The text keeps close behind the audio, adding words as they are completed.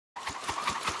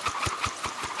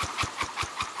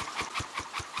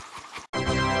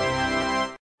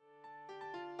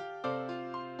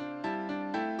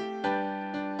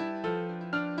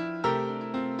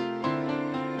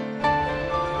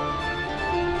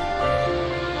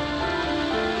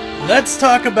Let's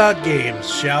talk about games,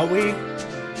 shall we?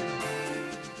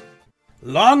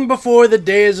 Long before the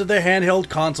days of the handheld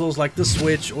consoles like the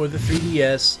Switch or the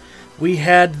 3DS, we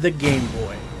had the Game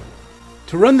Boy.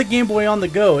 To run the Game Boy on the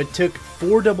go, it took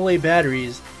 4 AA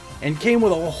batteries and came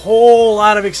with a whole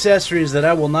lot of accessories that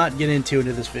I will not get into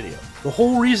this video. The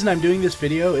whole reason I'm doing this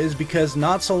video is because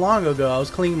not so long ago I was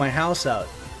cleaning my house out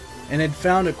and had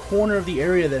found a corner of the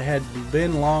area that had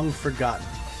been long forgotten.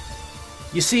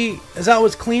 You see, as I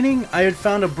was cleaning, I had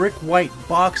found a brick white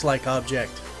box-like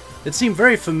object that seemed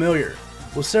very familiar,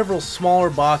 with several smaller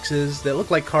boxes that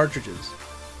looked like cartridges.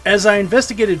 As I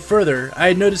investigated further, I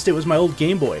had noticed it was my old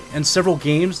Game Boy and several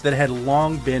games that had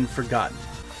long been forgotten.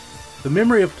 The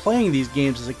memory of playing these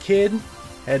games as a kid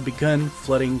had begun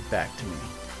flooding back to me.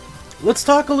 Let's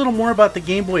talk a little more about the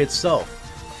Game Boy itself.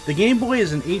 The Game Boy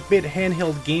is an 8-bit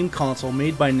handheld game console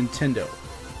made by Nintendo,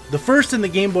 the first in the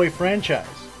Game Boy franchise.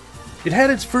 It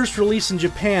had its first release in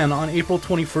Japan on April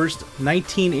 21st,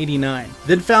 1989,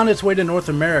 then found its way to North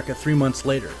America 3 months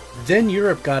later. Then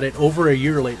Europe got it over a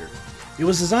year later. It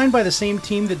was designed by the same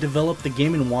team that developed the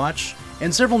Game & Watch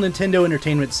and several Nintendo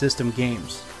Entertainment System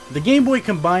games. The Game Boy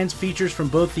combines features from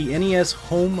both the NES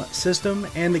home system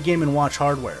and the Game & Watch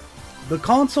hardware. The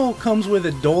console comes with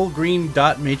a dull green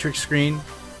dot matrix screen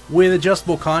with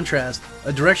adjustable contrast,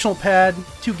 a directional pad,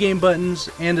 2 game buttons,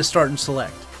 and a start and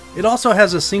select. It also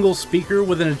has a single speaker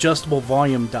with an adjustable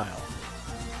volume dial.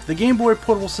 The Game Boy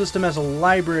Portable System has a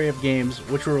library of games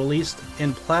which were released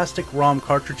in plastic ROM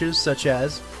cartridges such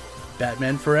as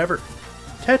Batman Forever,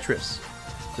 Tetris,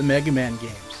 the Mega Man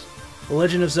games, The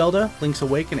Legend of Zelda: Link's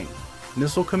Awakening,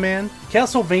 Missile Command,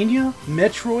 Castlevania,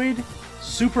 Metroid,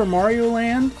 Super Mario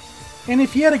Land, and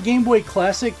if you had a Game Boy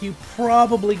Classic, you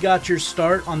probably got your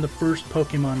start on the first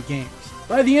Pokemon games.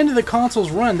 By the end of the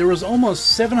console's run, there was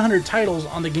almost 700 titles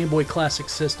on the Game Boy Classic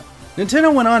system.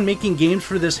 Nintendo went on making games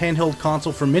for this handheld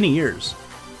console for many years.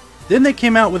 Then they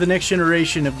came out with the next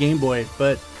generation of Game Boy,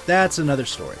 but that's another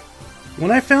story. When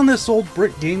I found this old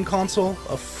brick game console,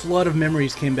 a flood of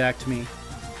memories came back to me.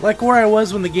 Like where I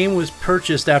was when the game was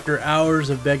purchased after hours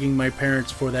of begging my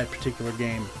parents for that particular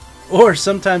game. Or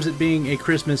sometimes it being a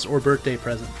Christmas or birthday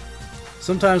present.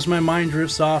 Sometimes my mind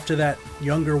drifts off to that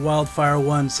younger Wildfire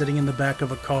 1 sitting in the back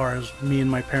of a car as me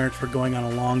and my parents were going on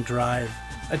a long drive,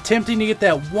 attempting to get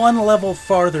that one level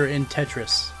farther in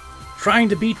Tetris, trying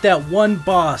to beat that one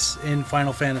boss in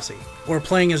Final Fantasy, or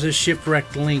playing as a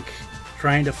shipwrecked Link,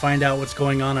 trying to find out what's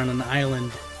going on an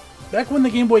island. Back when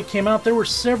the Game Boy came out, there were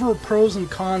several pros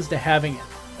and cons to having it,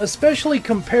 especially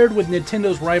compared with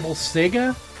Nintendo's rival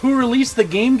Sega, who released the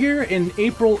Game Gear in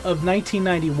April of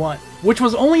 1991, which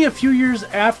was only a few years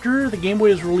after the Game Boy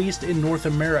was released in North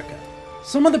America.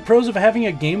 Some of the pros of having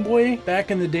a Game Boy back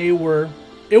in the day were,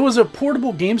 it was a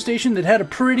portable game station that had a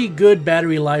pretty good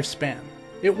battery lifespan.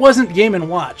 It wasn't Game &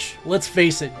 Watch. Let's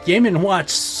face it, Game & Watch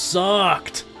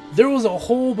sucked. There was a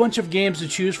whole bunch of games to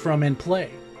choose from and play.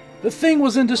 The thing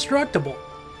was indestructible.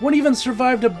 One even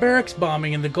survived a barracks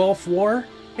bombing in the Gulf War,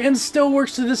 and still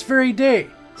works to this very day.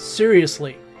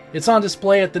 Seriously. It's on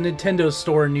display at the Nintendo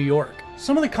store in New York.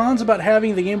 Some of the cons about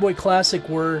having the Game Boy Classic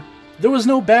were, there was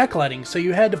no backlighting, so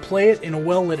you had to play it in a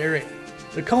well-lit area.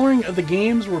 The coloring of the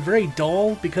games were very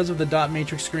dull because of the dot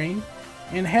matrix screen,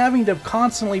 and having to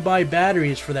constantly buy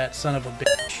batteries for that son of a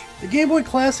bitch. The Game Boy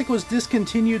Classic was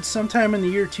discontinued sometime in the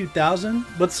year 2000,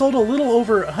 but sold a little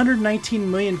over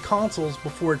 119 million consoles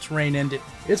before its reign ended.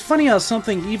 It's funny how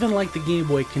something even like the Game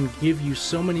Boy can give you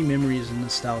so many memories and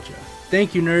nostalgia.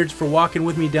 Thank you, nerds, for walking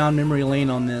with me down memory lane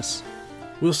on this.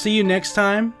 We'll see you next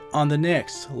time on the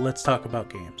next Let's Talk About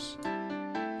Games.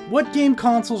 What game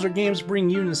consoles or games bring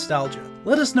you nostalgia?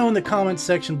 Let us know in the comments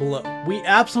section below. We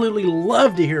absolutely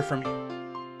love to hear from you.